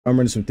I'm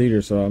running some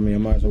theater, so I mean, I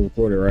might as well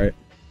record it, right?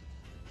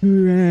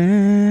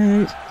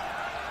 Right.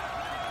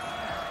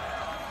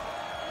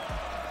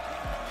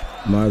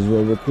 Might as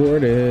well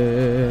record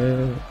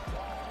it.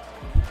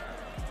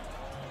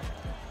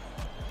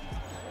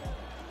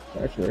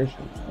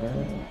 Saturation.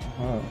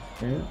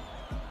 Man.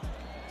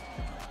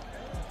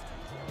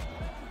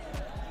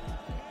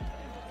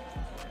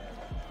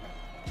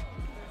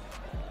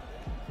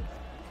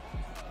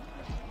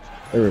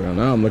 There we go.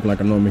 Now I'm looking like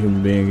a normal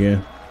human being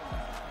again.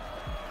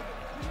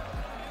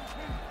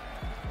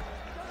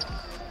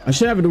 I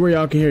should have it to where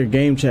y'all can hear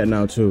game chat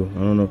now too. I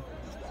don't know.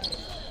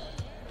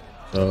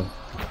 So.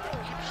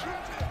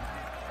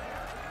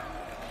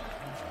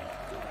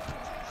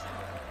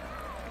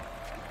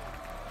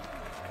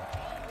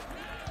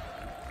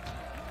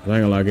 I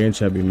ain't gonna lie, game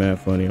chat be mad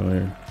funny on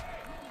here.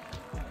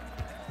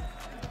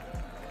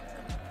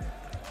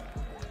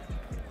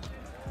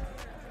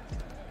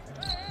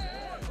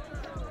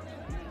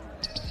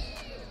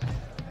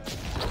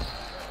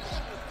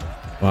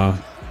 Wow.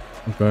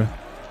 Okay.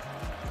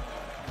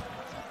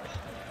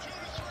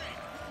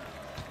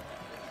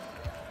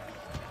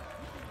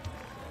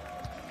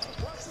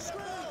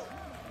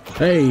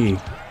 Hey.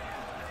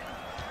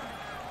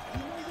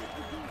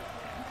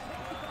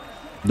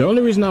 The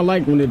only reason I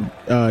like when it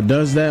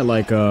does that,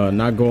 like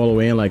not go all the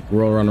way in, like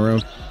roll around the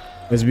rim,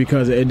 is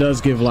because it does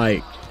give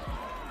like,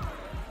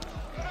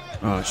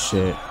 oh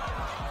shit.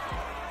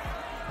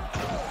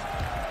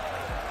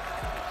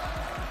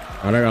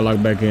 Alright, I got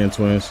locked back in,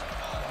 twins.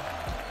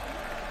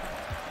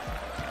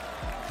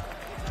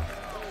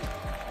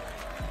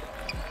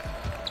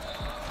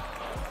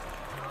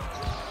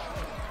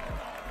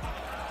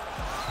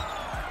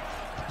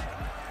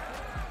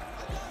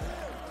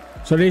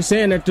 So they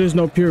saying that there's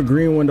no pure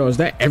green window. Is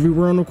that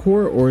everywhere on the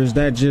court, or is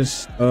that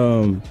just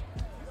from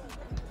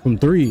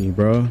three,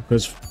 bro?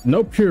 Because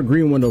no pure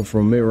green window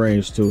from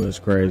mid-range too is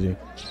crazy.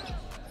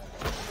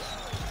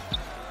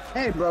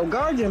 Hey, bro,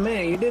 guard your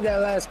man. You did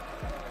that last.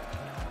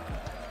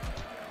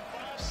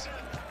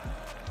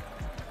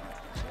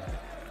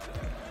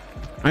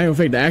 I ain't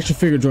fake the action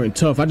figure joint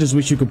tough. I just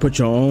wish you could put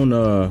your own.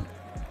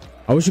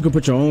 I wish you could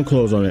put your own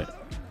clothes on it.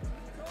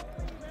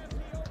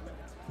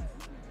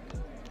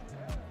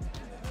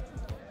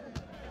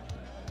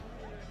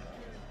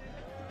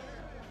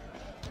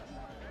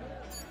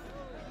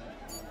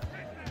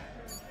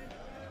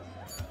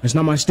 It's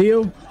not my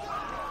steal?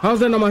 How's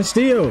that not my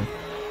steal?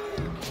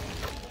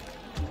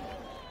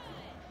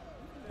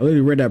 I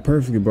literally read that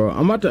perfectly, bro.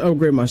 I'm about to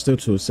upgrade my steal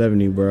to a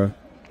 70, bro.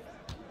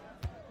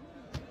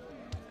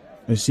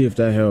 Let's see if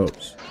that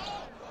helps.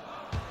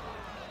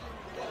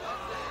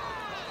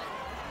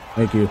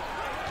 Thank you.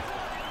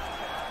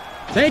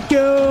 Thank you.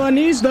 I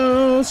need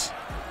those.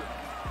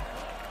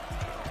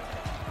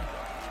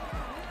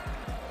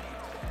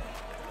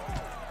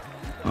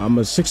 I'm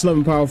a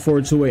 6'11" power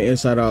forward, two-way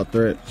inside-out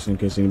threat, just in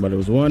case anybody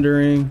was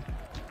wondering.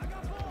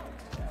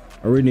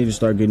 I really need to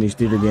start getting these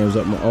theater games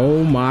up.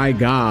 Oh my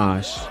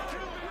gosh.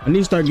 I need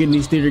to start getting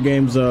these theater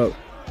games up.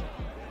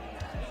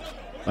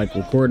 Like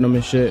recording them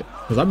and shit.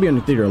 Because I be in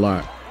the theater a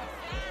lot.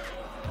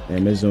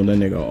 Damn, they zoomed that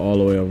nigga all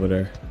the way over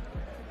there.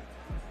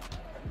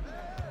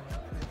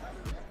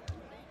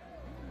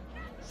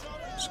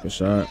 That's a good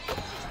shot.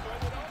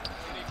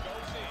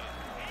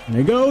 And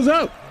it goes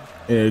up.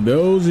 And it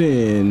goes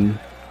in.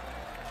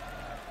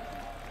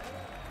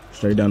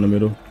 Straight down the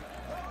middle.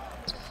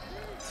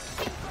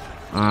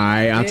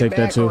 Alright, I'll take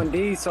that too. On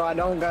D, so I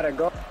don't gotta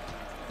go.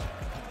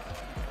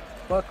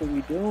 What are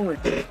we doing?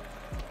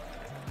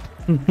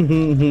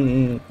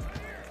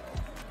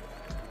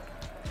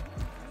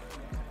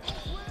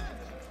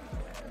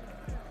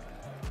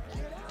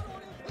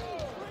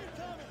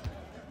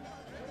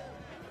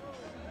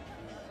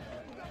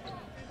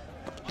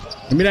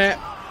 Give me that.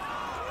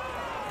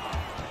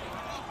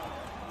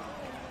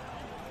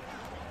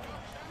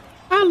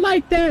 I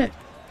like that.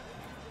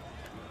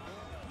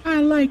 I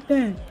like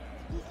that.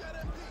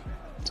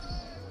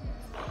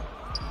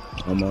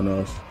 I'm on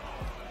us.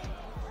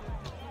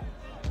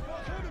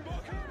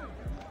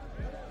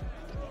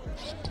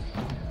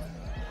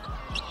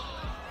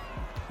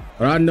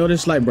 But I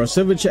noticed, like, bro,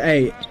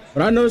 hey,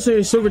 but I noticed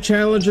a silver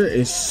challenger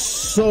is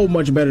so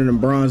much better than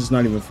bronze. It's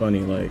not even funny.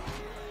 Like,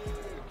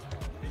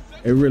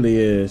 it really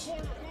is.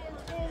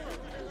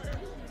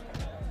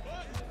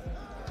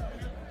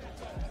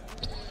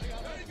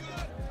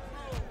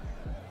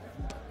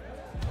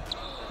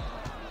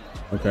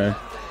 Okay.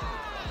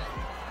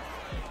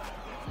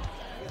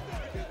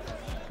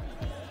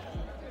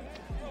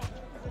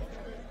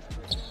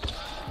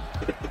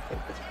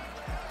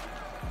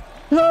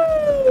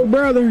 Oh,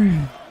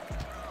 brother.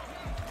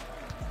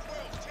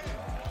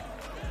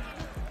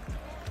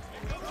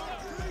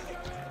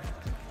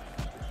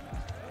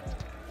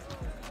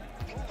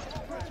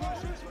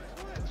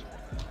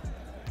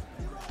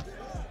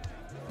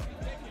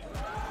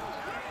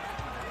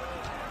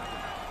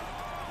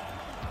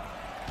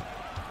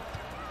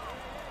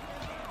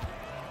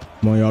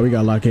 Come on, y'all. We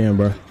got lock in,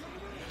 bro.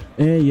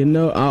 And you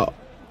know,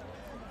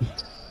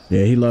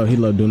 yeah, he love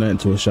doing that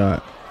into a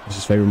shot. It's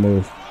his favorite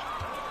move.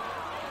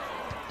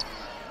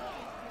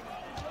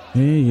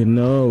 And you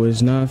know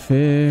it's not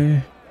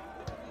fair.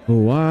 But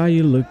why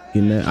you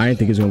looking at? I didn't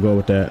think it's gonna go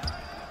with that.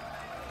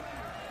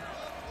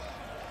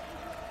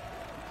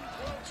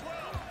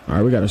 All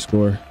right, we got to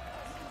score.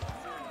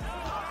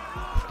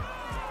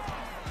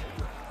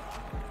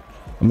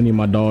 I'm gonna need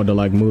my dog to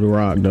like move the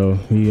rock though.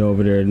 He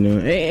over there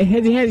doing, hey,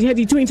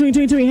 heady, tween, heady,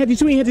 tween.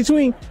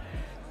 I'm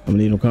gonna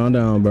need him to calm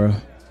down, bro.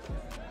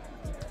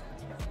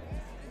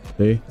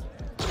 See?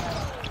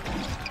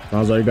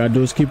 All you gotta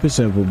do is keep it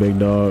simple, big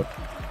dog.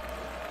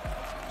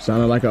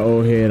 Sounded like an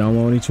old head. I'm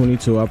only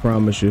 22, I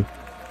promise you.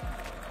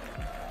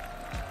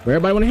 But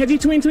everybody want to heady,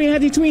 tween,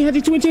 heady,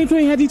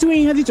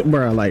 tween.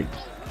 Bro, like,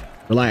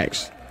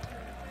 relax.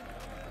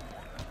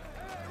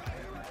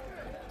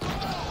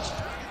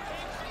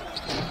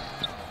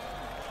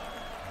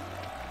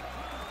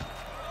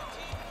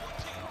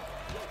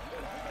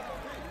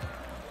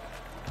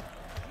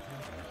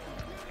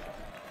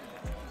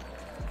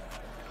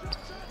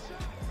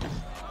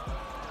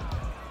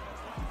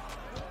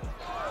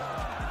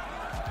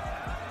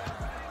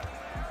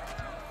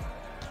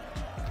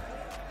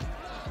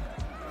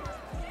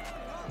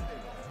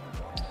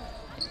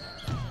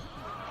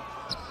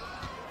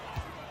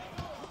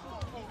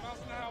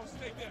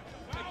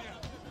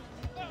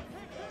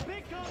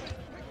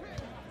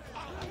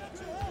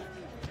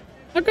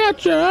 I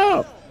got you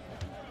up.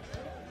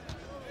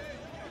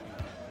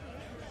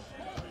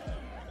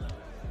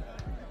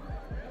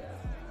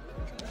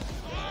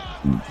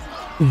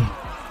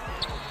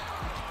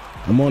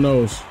 I'm on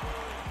those.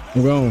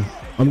 I'm gone.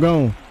 I'm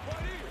gone.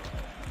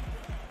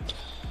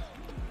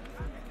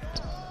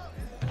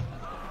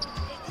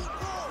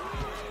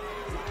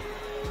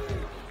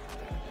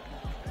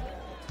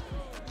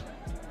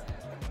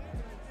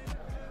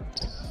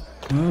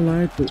 I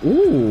like the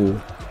ooh.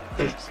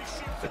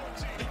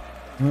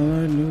 I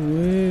like the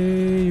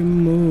way you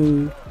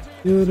move.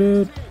 Do,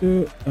 do,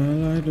 do. I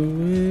like the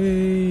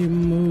way you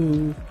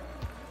move.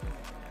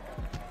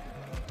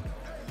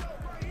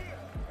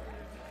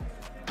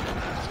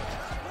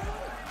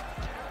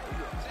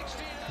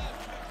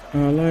 I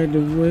like the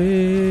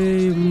way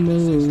you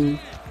move.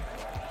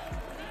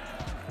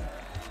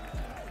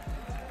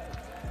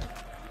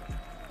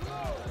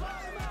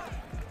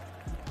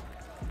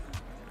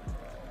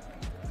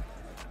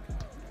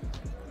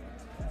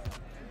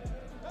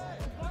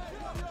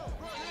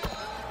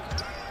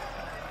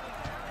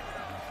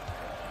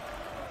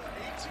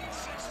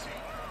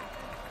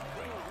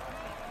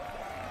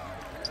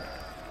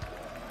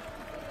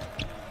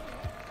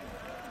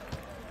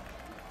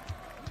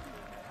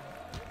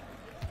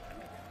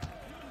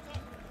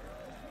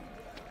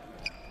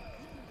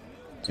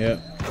 Yeah.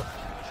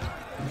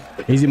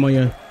 Easy,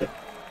 Moyan.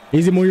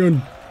 Easy,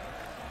 Moyan.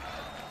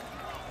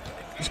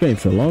 This game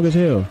feel long as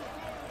hell.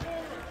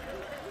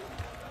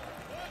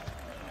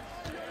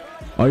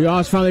 Oh, y'all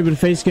was finally able to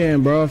face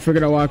scan, bro. I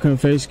figured out why I couldn't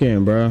face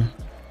scan, bro.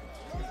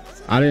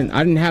 I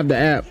didn't have the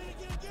app.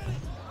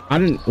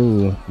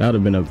 Ooh, that would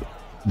have been a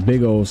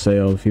big old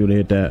sale if you would have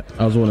hit that.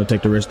 I was willing to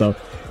take the risk though.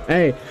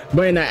 Hey,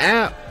 but in the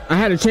app, I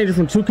had to change it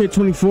from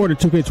 2K24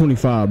 to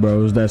 2K25, bro.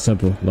 It was that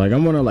simple. Like,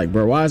 I'm gonna like,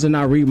 bro, why does it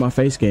not read my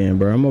face scan,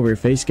 bro? I'm over here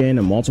face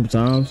scanning multiple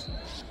times.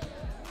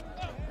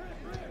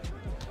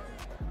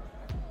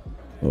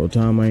 Whole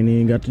time I ain't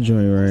even got the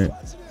joint right.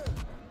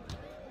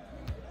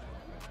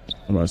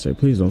 I'm about to say,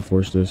 please don't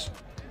force this.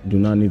 Do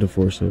not need to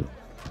force it.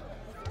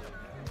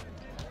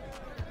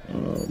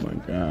 Oh my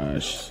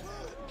gosh.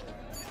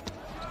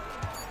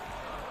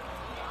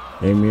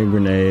 Gave me a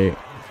grenade.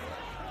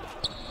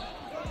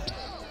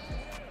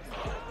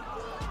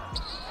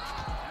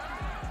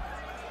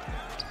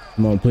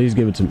 Come on, please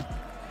give it to me.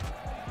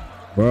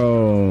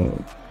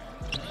 Bro.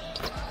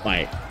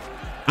 Like,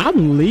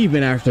 I'm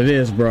leaving after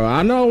this, bro.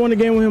 I know I won the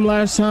game with him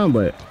last time,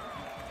 but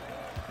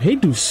he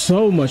do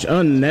so much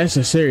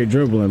unnecessary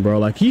dribbling, bro.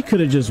 Like, he could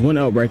have just went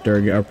up right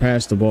there or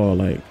passed the ball.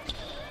 Like,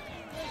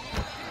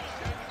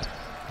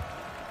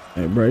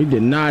 hey, bro, he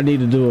did not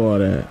need to do all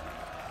that.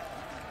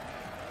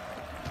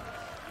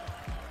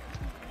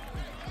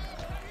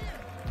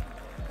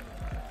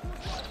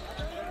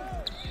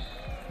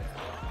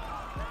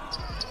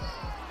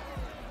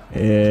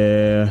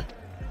 Yeah.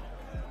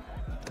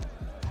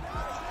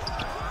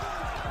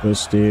 But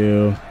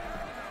still,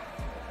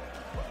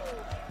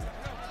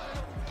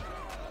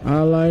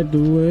 I like the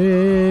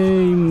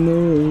way you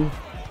move.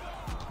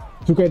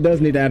 2K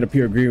does need to add a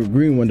pure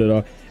green window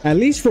though. At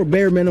least for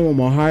bare minimum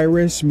on high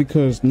risk,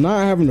 because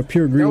not having a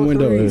pure green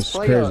window is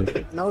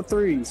crazy. No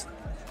threes.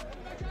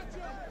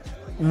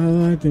 I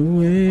like the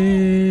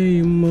way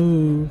you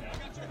move.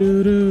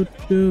 Do do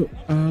do.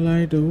 I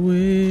like the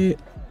way.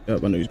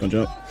 Yep, I knew he was gonna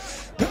jump.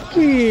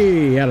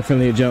 He had a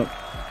feeling he'd jump.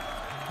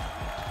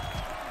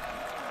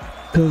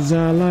 Cause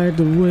I like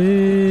the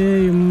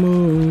way you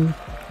move.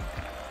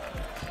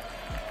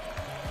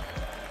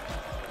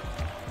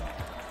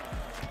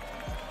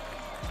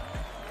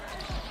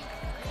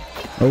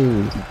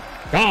 Oh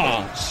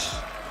gosh.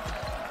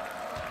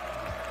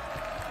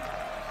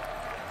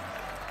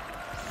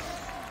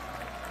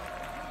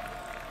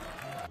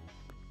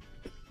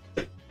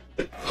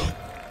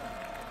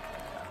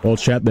 Well,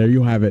 chat, there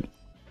you have it.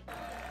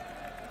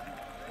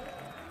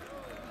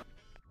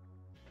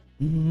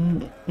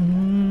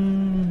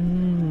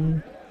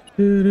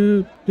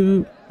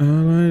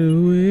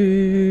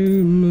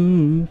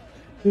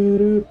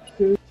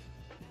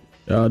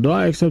 Do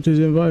I accept his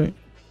invite?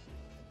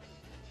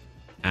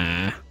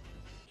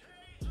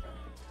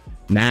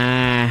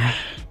 Nah.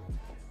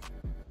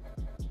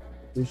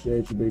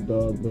 Appreciate you, big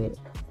dog, but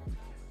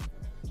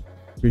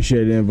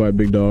appreciate the invite,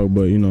 big dog,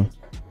 but you know,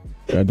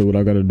 gotta do what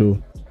I gotta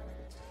do.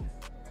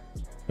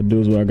 I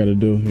do is what I gotta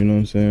do, you know what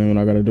I'm saying? When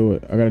I gotta do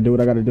it. I gotta do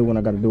what I gotta do when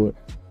I gotta do it.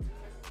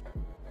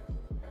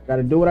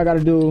 Gotta do what I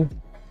gotta do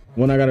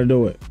when I gotta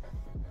do it.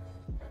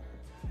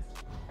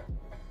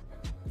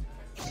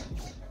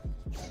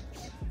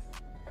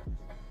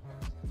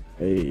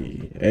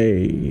 Hey.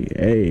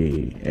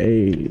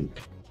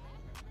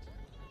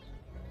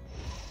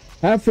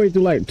 Halfway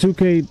through like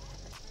 2K.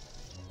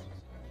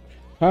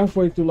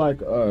 Halfway through like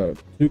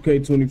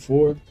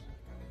 2K24.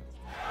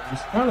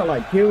 It's kind of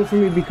like killed for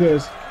me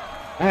because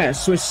I had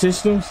switched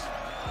systems.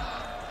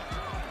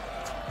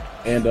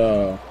 And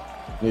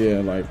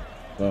yeah, like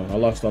I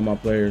lost all my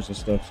players and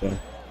stuff, so.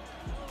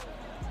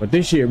 But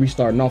this year we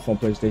starting off on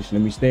PlayStation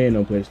and we staying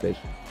on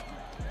PlayStation.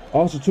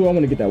 Also too, I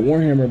want to get that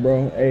Warhammer,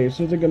 bro. Hey, as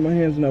soon as I get my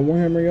hands on that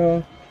Warhammer,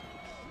 y'all.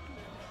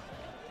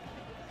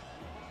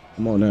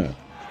 Come on now.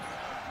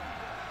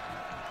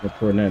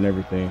 Recording that and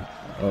everything.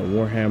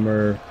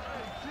 Warhammer.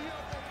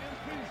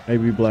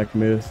 Maybe Black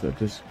Myth at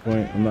this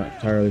point. I'm not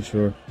entirely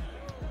sure.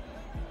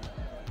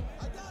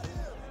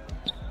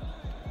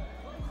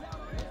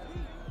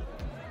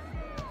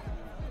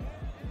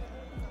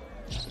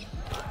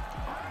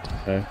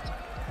 Okay.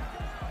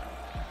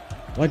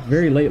 Like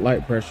very late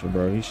light pressure,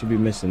 bro. He should be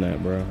missing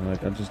that, bro.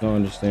 Like I just don't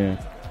understand.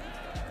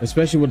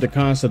 Especially with the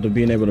concept of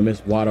being able to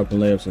miss wide open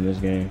layups in this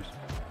game.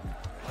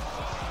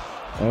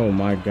 Oh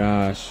my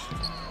gosh.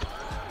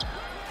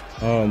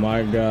 Oh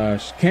my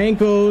gosh.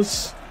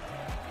 Kankles.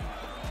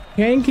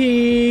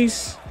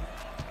 Kankies.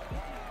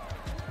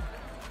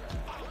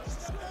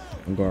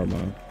 I'm guard,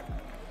 man.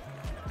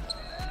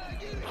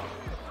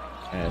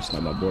 That's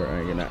not my board. I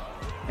ain't getting that.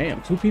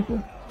 Damn, 2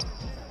 people?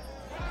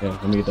 Yeah,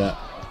 let me get that.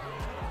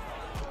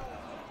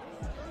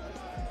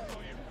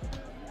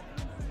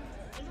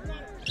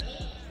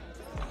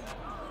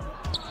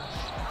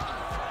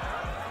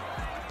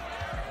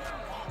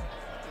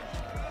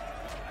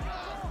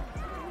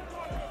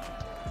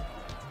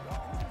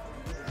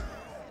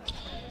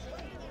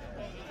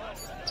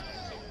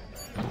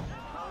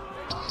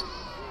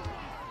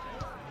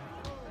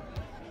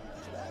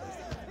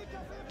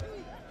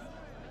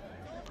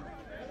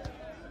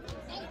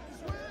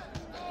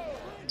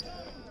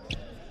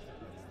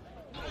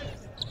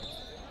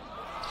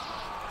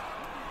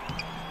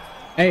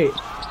 Hey,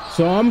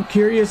 so I'm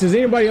curious, is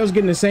anybody else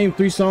getting the same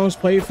 3 songs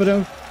played for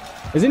them?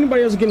 Is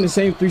anybody else getting the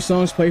same 3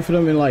 songs played for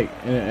them in like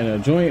in a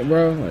joint,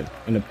 bro? Like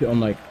on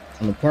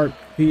the park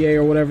PA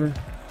or whatever?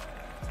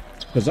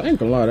 Cause I ain't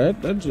gonna lie,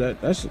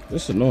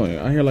 that's annoying.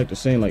 I hear like the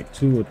same like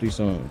 2 or 3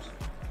 songs.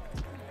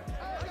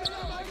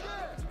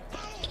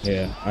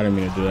 Yeah, I didn't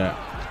mean to do that.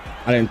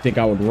 I didn't think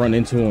I would run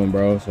into him,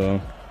 bro.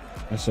 So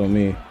that's on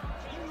me.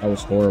 That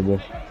was horrible.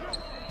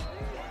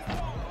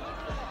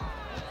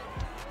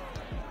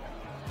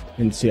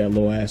 Didn't see that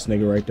little ass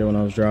nigga right there when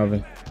I was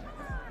driving.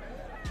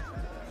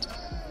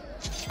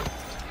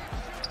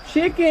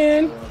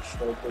 Chicken.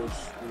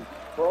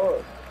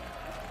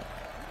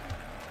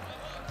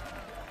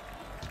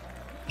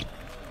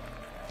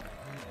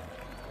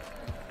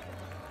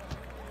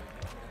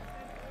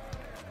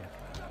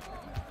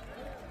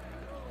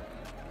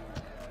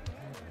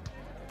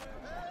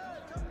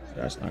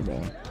 That's not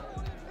going.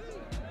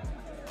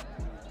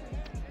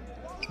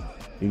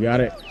 You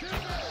got it.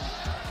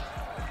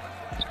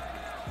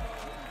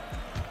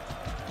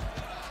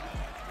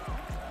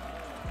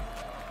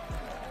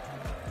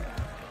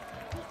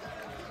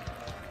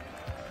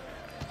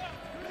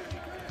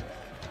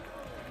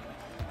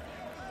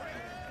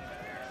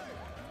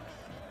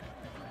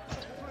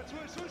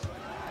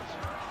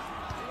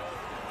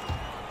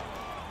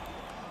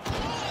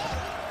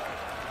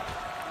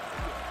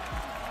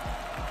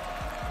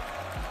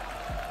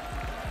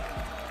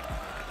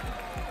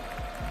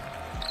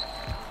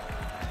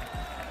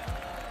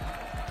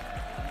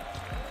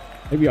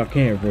 Maybe y'all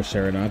can't reverse that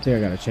right now. I think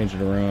I gotta change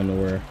it around to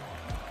where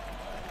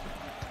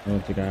I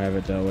don't think I have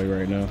it that way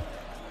right now.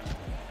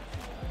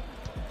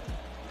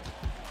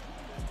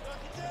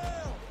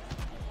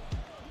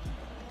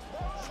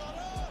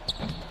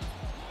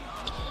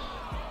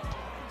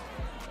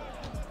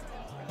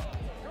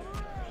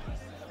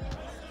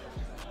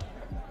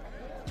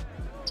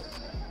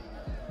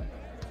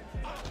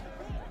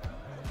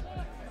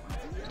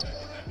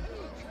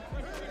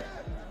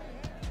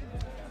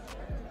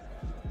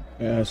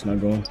 Yeah, that's not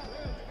going.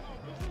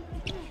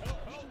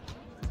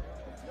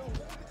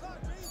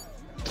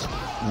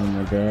 Oh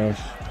my gosh.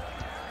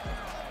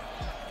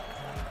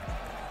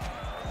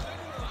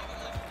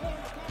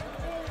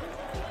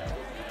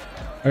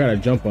 I gotta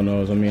jump on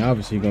those. I mean,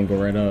 obviously he's gonna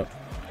go right up.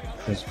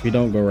 Because if he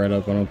don't go right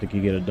up, I don't think he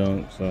get a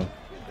dunk, so.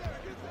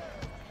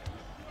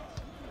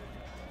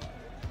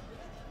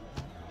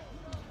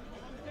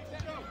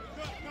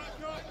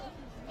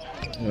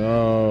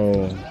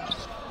 Oh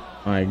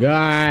my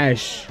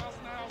gosh.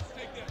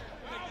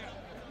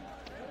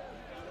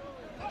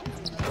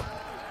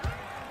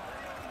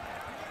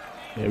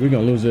 Yeah, we're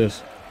gonna lose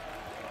this.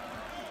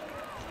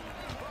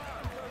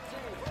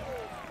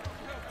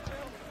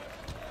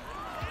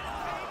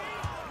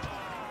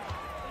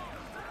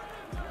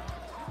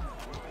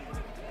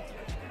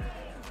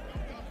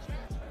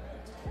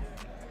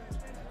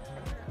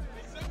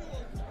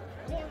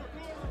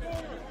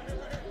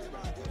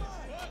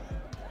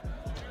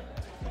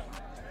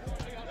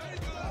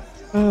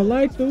 I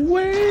like the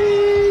way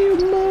you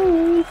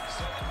move.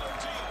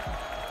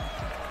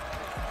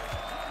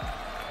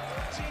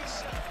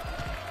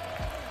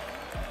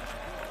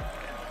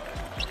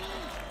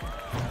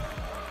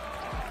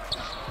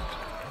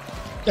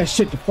 That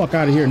shit the fuck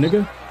out of here,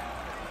 nigga.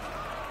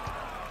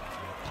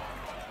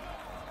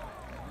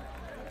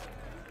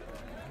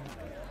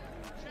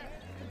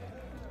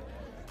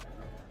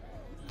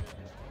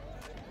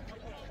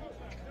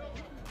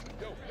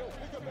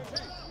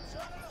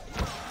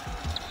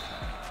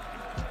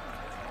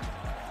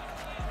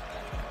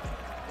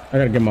 I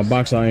gotta get my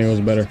box out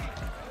angles better.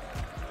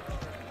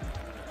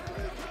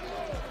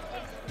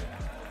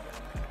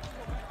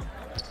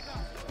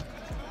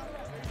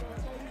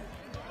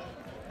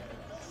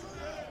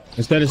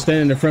 Instead of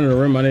standing in front of the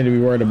rim, I need to be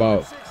worried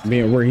about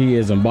being where he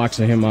is and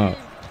boxing him out.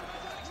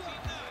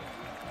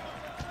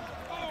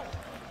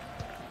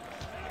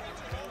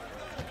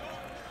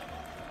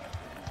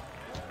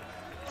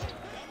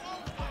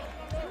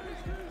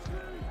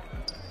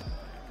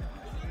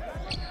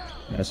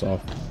 That's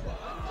off.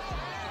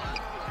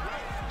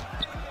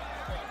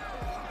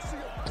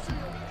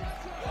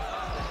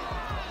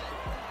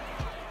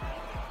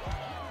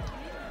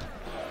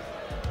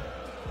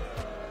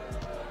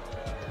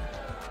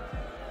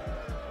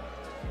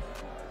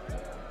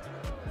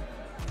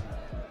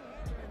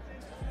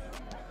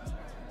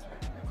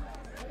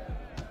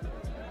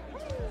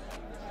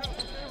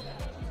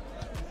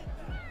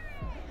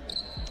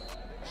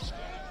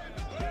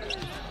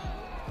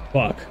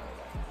 Fuck.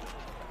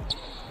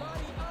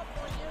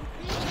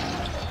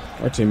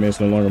 Our teammate's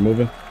no longer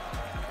moving.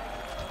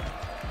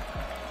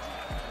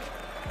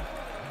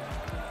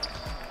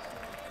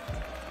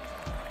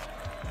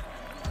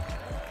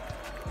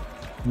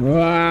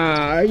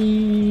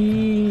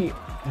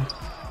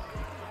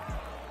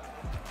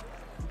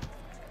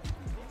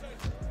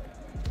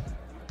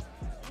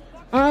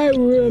 I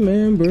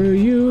remember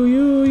you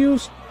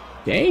used.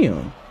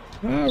 Damn.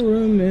 I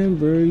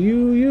remember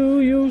you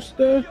used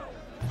to.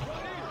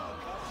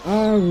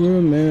 I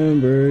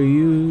remember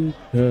you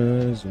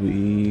cause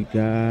we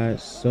got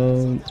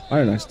so. Why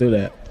didn't I steal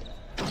that?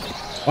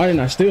 Why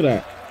didn't I steal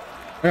that?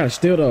 I gotta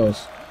steal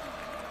those.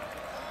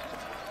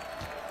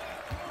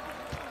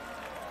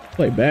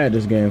 Play bad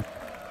this game.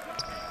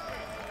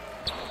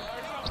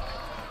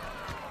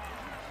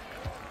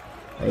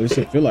 Or at least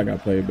it feel like I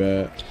played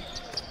bad.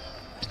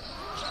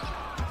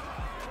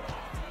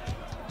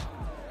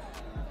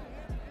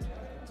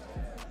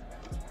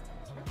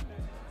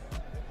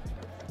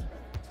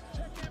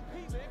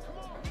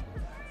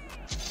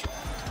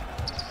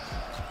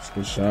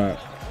 Good shot.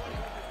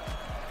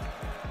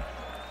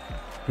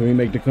 Can we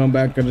make the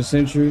comeback of the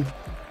century?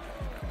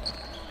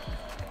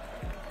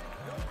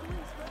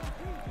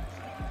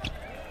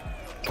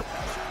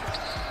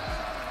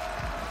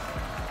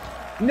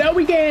 No,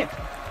 we can't.